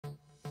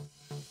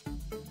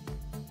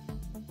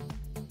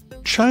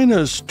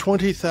China's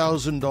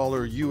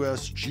 $20,000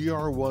 US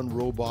GR1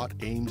 robot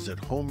aims at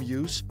home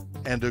use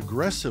and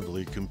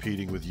aggressively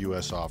competing with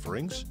US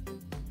offerings.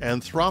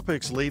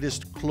 Anthropic's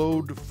latest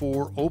Claude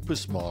 4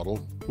 Opus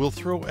model will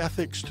throw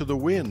ethics to the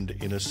wind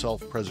in a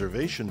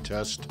self-preservation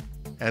test.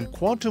 And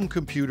quantum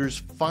computers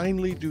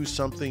finally do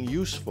something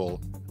useful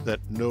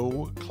that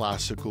no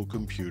classical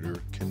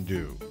computer can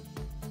do.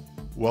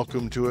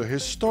 Welcome to a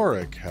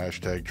historic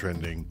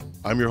 #trending.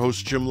 I'm your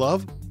host, Jim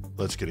Love.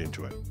 Let's get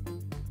into it.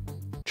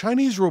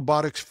 Chinese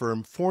robotics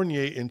firm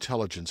Fourier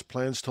Intelligence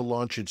plans to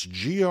launch its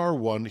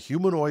GR1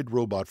 humanoid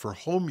robot for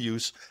home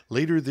use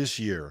later this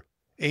year,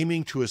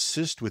 aiming to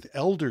assist with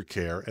elder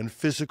care and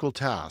physical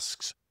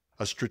tasks,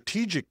 a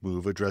strategic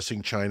move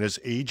addressing China's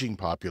aging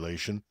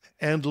population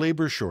and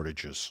labor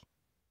shortages.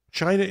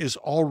 China is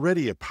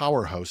already a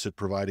powerhouse at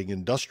providing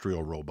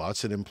industrial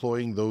robots and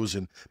employing those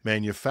in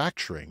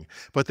manufacturing,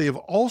 but they have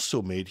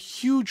also made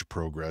huge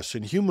progress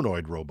in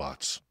humanoid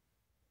robots.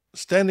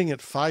 Standing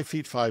at 5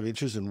 feet 5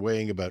 inches and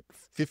weighing about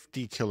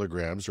 50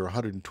 kilograms or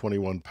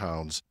 121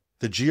 pounds,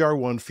 the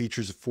GR1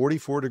 features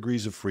 44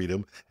 degrees of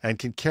freedom and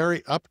can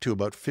carry up to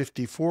about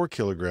 54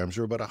 kilograms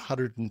or about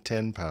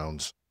 110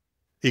 pounds.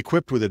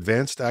 Equipped with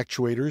advanced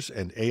actuators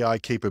and AI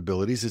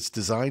capabilities, it's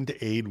designed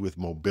to aid with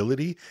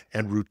mobility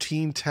and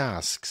routine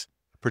tasks,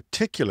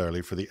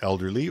 particularly for the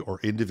elderly or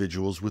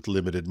individuals with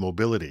limited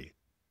mobility.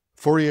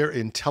 Fourier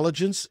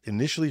Intelligence,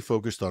 initially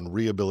focused on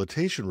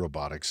rehabilitation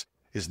robotics,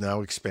 is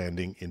now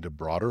expanding into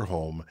broader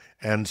home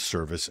and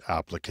service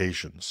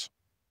applications.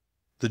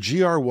 The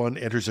GR1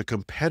 enters a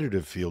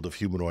competitive field of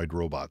humanoid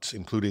robots,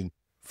 including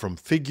from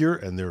Figure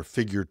and their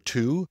Figure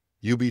 2,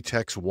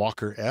 UBTech's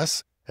Walker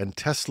S, and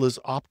Tesla's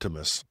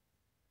Optimus.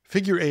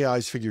 Figure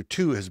AI's Figure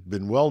 2 has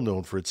been well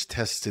known for its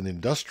tests in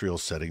industrial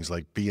settings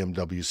like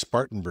BMW's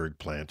Spartanburg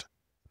plant,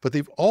 but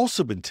they've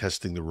also been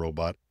testing the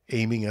robot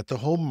aiming at the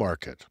home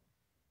market.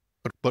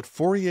 But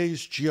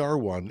Fourier's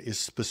GR1 is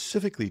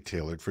specifically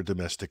tailored for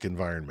domestic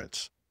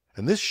environments,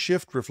 and this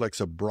shift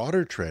reflects a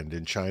broader trend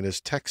in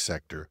China's tech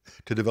sector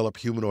to develop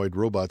humanoid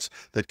robots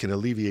that can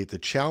alleviate the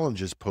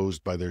challenges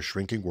posed by their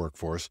shrinking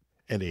workforce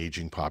and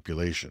aging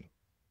population.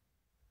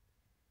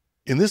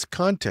 In this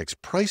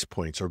context, price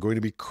points are going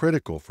to be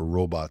critical for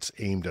robots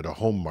aimed at a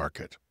home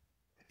market.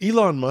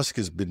 Elon Musk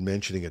has been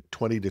mentioning a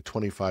 $20,000 to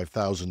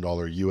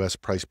 $25,000 US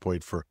price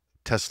point for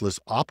Tesla's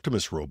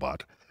Optimus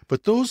robot,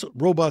 but those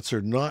robots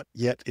are not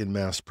yet in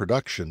mass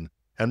production,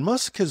 and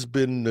Musk has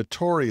been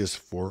notorious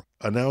for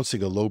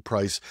announcing a low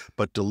price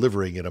but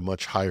delivering at a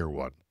much higher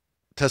one.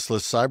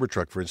 Tesla's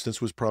Cybertruck, for instance,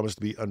 was promised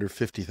to be under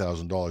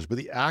 $50,000, but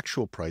the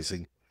actual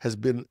pricing has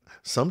been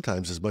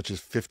sometimes as much as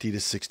 50 to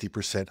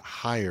 60%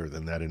 higher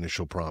than that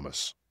initial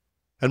promise.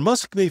 And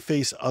Musk may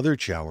face other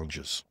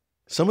challenges.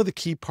 Some of the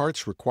key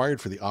parts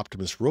required for the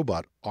Optimus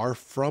robot are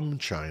from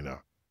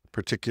China,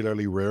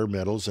 particularly rare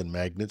metals and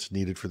magnets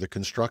needed for the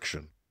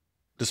construction.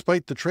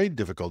 Despite the trade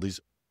difficulties,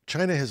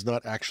 China has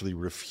not actually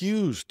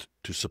refused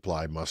to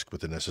supply Musk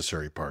with the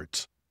necessary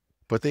parts,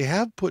 but they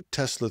have put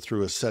Tesla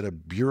through a set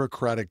of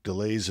bureaucratic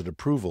delays and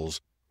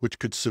approvals which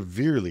could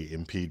severely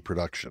impede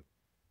production.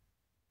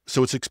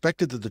 So it's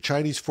expected that the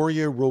Chinese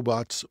Fourier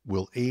robots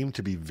will aim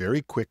to be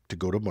very quick to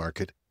go to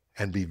market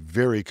and be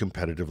very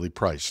competitively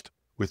priced,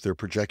 with their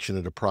projection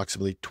at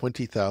approximately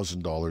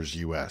 $20,000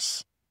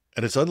 US.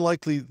 And it's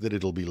unlikely that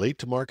it'll be late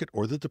to market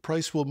or that the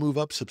price will move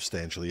up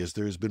substantially, as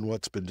there has been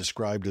what's been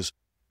described as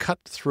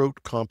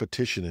cutthroat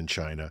competition in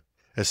China,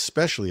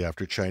 especially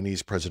after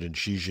Chinese President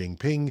Xi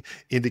Jinping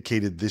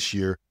indicated this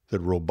year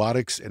that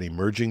robotics and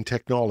emerging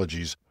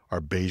technologies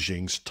are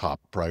Beijing's top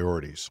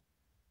priorities.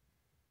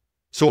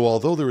 So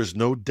although there is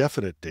no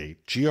definite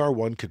date,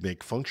 GR1 could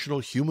make functional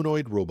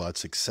humanoid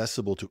robots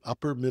accessible to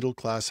upper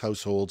middle-class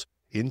households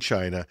in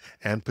China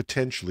and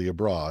potentially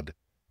abroad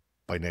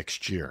by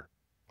next year.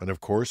 And of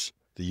course,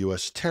 the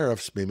U.S.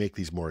 tariffs may make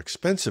these more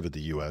expensive in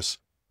the U.S.,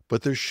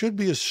 but there should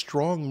be a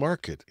strong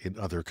market in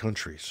other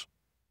countries.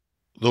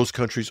 Those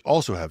countries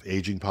also have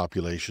aging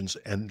populations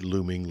and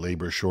looming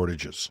labor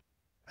shortages.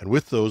 And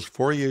with those,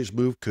 Fourier's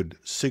move could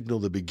signal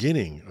the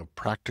beginning of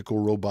practical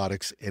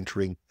robotics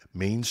entering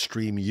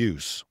mainstream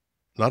use,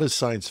 not as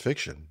science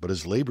fiction, but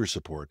as labor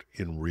support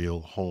in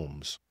real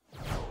homes.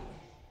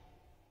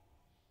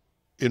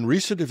 In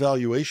recent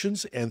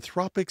evaluations,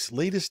 Anthropic's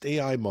latest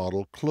AI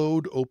model,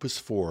 Claude Opus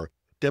 4,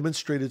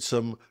 demonstrated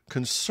some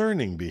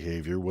concerning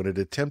behavior when it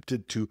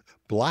attempted to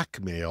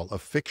blackmail a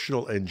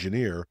fictional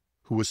engineer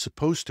who was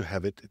supposed to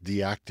have it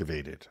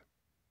deactivated.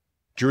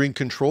 During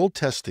controlled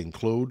testing,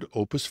 Claude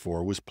Opus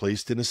 4 was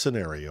placed in a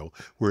scenario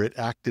where it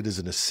acted as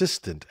an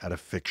assistant at a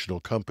fictional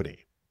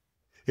company.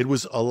 It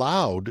was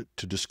allowed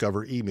to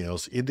discover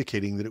emails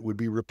indicating that it would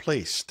be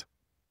replaced,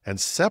 and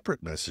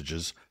separate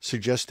messages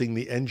suggesting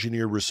the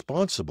engineer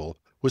responsible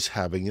was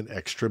having an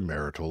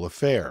extramarital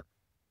affair.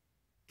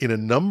 In a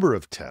number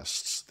of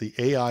tests, the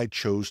AI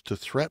chose to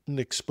threaten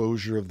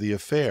exposure of the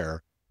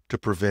affair to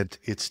prevent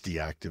its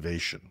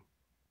deactivation.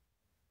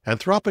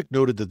 Anthropic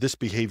noted that this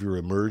behavior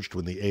emerged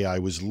when the AI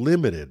was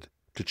limited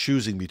to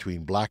choosing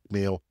between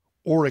blackmail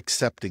or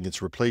accepting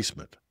its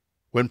replacement.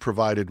 When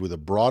provided with a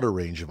broader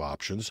range of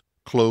options,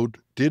 Claude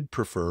did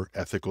prefer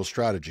ethical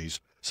strategies,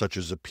 such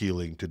as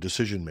appealing to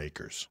decision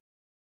makers.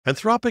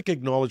 Anthropic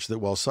acknowledged that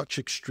while such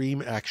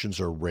extreme actions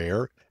are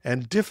rare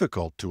and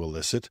difficult to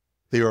elicit,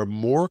 they are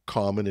more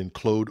common in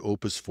Claude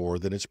Opus 4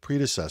 than its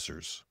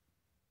predecessors.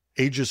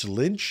 Aegis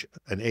Lynch,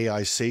 an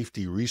AI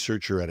safety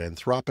researcher at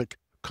Anthropic,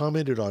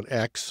 commented on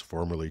X,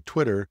 formerly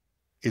Twitter,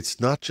 "It's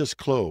not just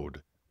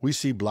Claude. We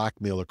see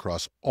blackmail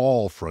across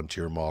all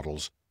frontier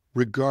models,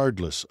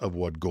 regardless of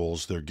what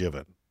goals they're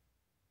given."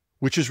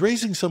 Which is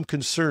raising some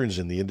concerns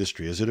in the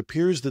industry, as it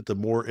appears that the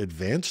more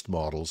advanced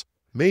models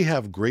may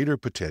have greater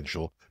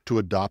potential to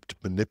adopt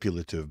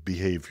manipulative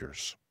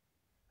behaviors.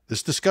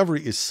 This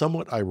discovery is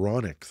somewhat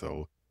ironic,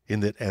 though, in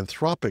that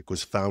Anthropic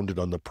was founded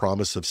on the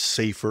promise of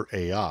safer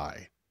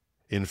AI.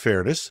 In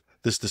fairness,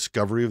 this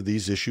discovery of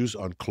these issues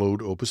on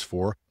Claude Opus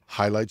 4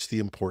 highlights the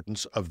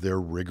importance of their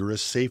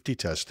rigorous safety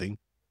testing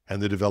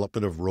and the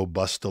development of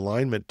robust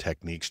alignment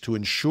techniques to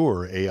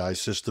ensure AI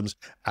systems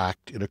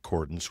act in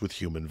accordance with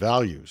human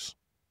values.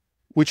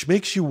 Which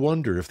makes you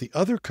wonder if the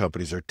other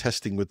companies are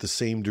testing with the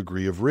same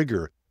degree of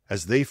rigor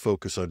as they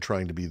focus on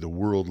trying to be the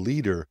world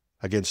leader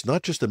against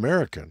not just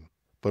American,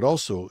 but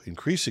also,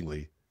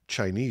 increasingly,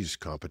 Chinese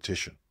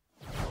competition.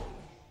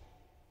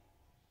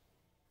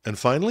 And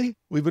finally,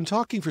 we've been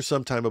talking for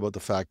some time about the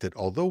fact that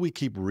although we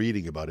keep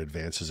reading about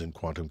advances in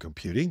quantum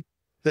computing,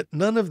 that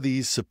none of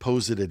these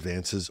supposed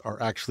advances are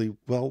actually,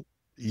 well,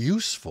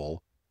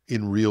 useful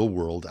in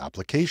real-world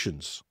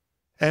applications.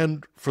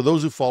 And for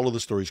those who follow the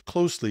stories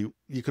closely,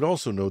 you can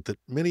also note that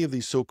many of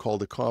these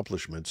so-called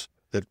accomplishments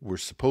that were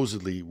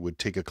supposedly would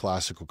take a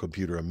classical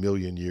computer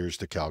 1,000,000 years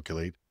to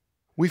calculate,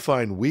 we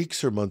find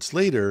weeks or months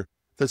later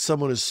that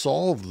someone has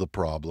solved the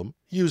problem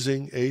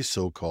using a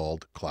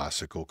so-called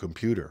classical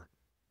computer.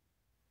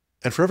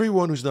 And for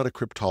everyone who's not a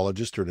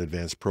cryptologist or an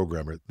advanced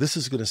programmer, this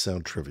is going to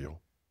sound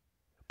trivial,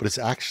 but it's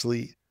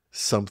actually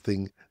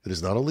something that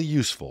is not only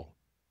useful,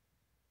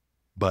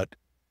 but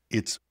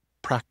it's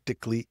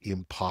practically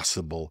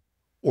impossible,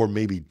 or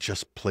maybe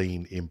just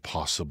plain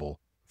impossible,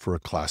 for a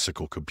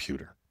classical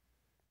computer.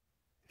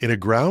 In a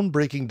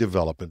groundbreaking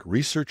development,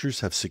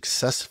 researchers have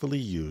successfully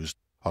used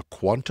a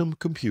quantum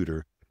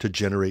computer to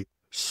generate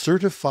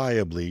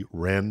certifiably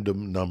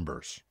random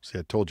numbers. See,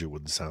 I told you it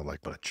wouldn't sound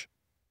like much.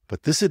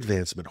 But this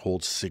advancement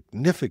holds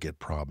significant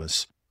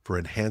promise for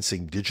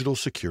enhancing digital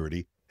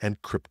security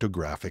and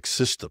cryptographic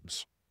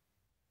systems.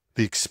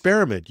 The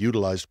experiment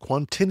utilized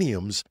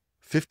Quantinium's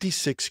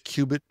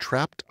 56-qubit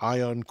trapped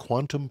ion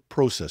quantum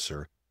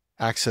processor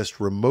accessed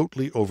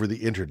remotely over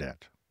the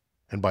internet,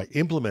 and by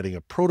implementing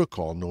a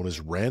protocol known as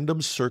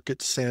random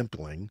circuit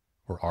sampling,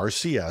 or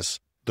RCS,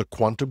 the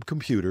quantum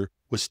computer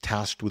was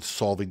tasked with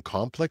solving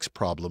complex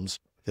problems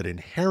that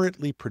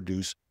inherently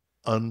produce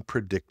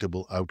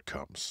unpredictable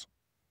outcomes.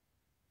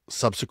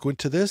 Subsequent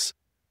to this,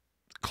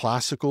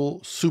 classical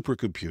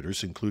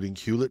supercomputers, including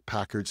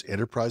Hewlett-Packard's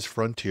Enterprise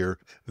Frontier,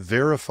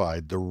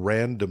 verified the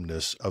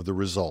randomness of the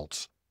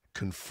results,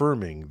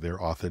 confirming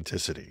their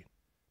authenticity.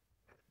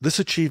 This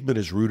achievement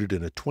is rooted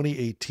in a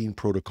 2018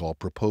 protocol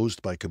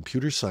proposed by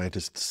computer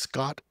scientist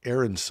Scott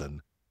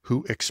Aronson,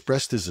 who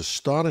expressed his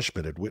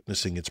astonishment at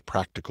witnessing its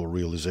practical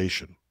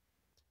realization.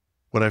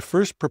 When I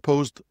first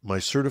proposed my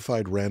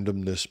certified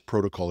randomness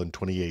protocol in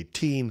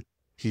 2018,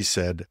 he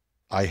said,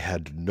 "I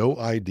had no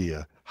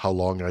idea how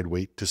long I'd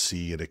wait to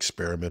see an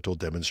experimental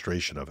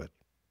demonstration of it."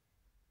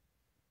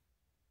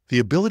 The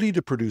ability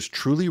to produce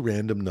truly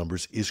random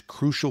numbers is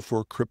crucial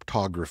for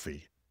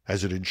cryptography,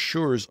 as it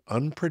ensures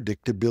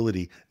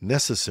unpredictability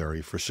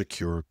necessary for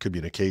secure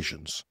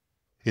communications.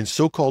 In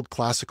so-called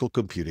classical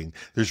computing,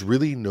 there's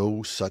really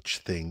no such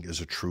thing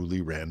as a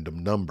truly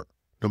random number.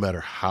 No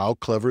matter how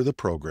clever the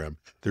program,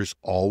 there's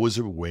always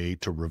a way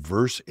to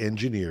reverse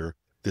engineer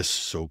this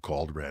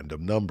so-called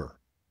random number.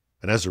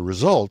 And as a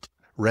result,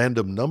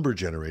 random number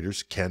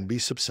generators can be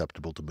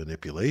susceptible to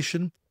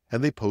manipulation,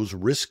 and they pose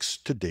risks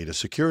to data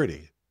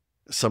security.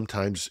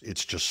 Sometimes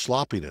it's just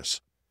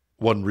sloppiness.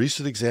 One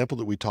recent example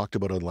that we talked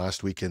about on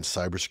last weekend's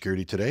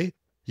Cybersecurity Today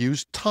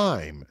used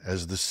time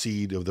as the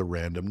seed of the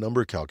random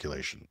number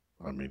calculation.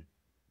 I mean,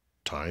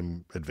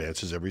 time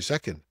advances every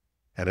second.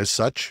 And as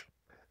such,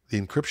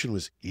 the encryption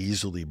was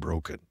easily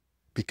broken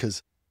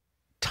because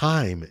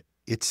time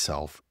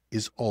itself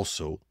is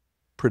also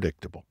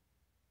predictable.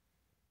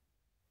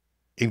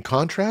 In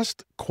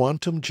contrast,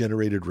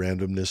 quantum-generated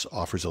randomness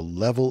offers a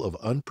level of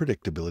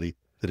unpredictability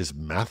that is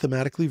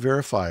mathematically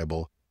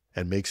verifiable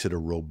and makes it a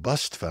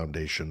robust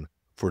foundation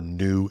for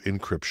new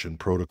encryption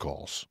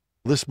protocols.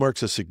 This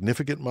marks a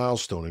significant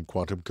milestone in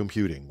quantum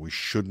computing. We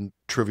shouldn't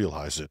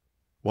trivialize it.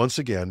 Once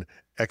again,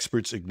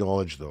 experts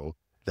acknowledge, though,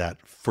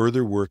 that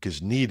further work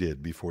is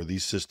needed before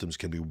these systems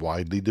can be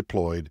widely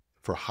deployed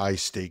for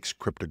high-stakes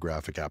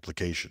cryptographic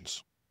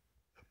applications.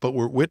 But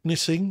we're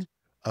witnessing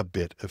a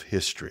bit of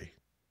history.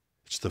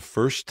 It's the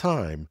first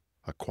time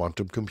a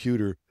quantum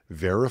computer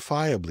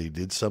verifiably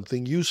did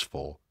something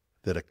useful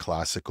that a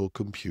classical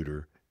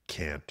computer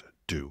can't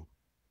do.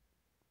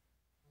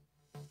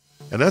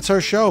 And that's our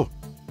show.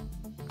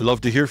 We'd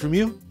love to hear from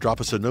you.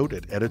 Drop us a note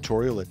at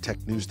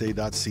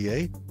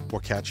editorial@technewsday.ca or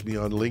catch me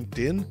on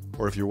LinkedIn,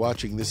 or if you're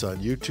watching this on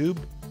YouTube,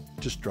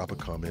 just drop a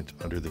comment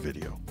under the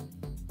video.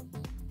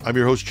 I'm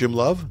your host, Jim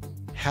Love.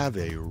 Have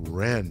a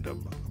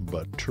random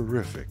but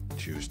terrific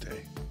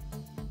Tuesday.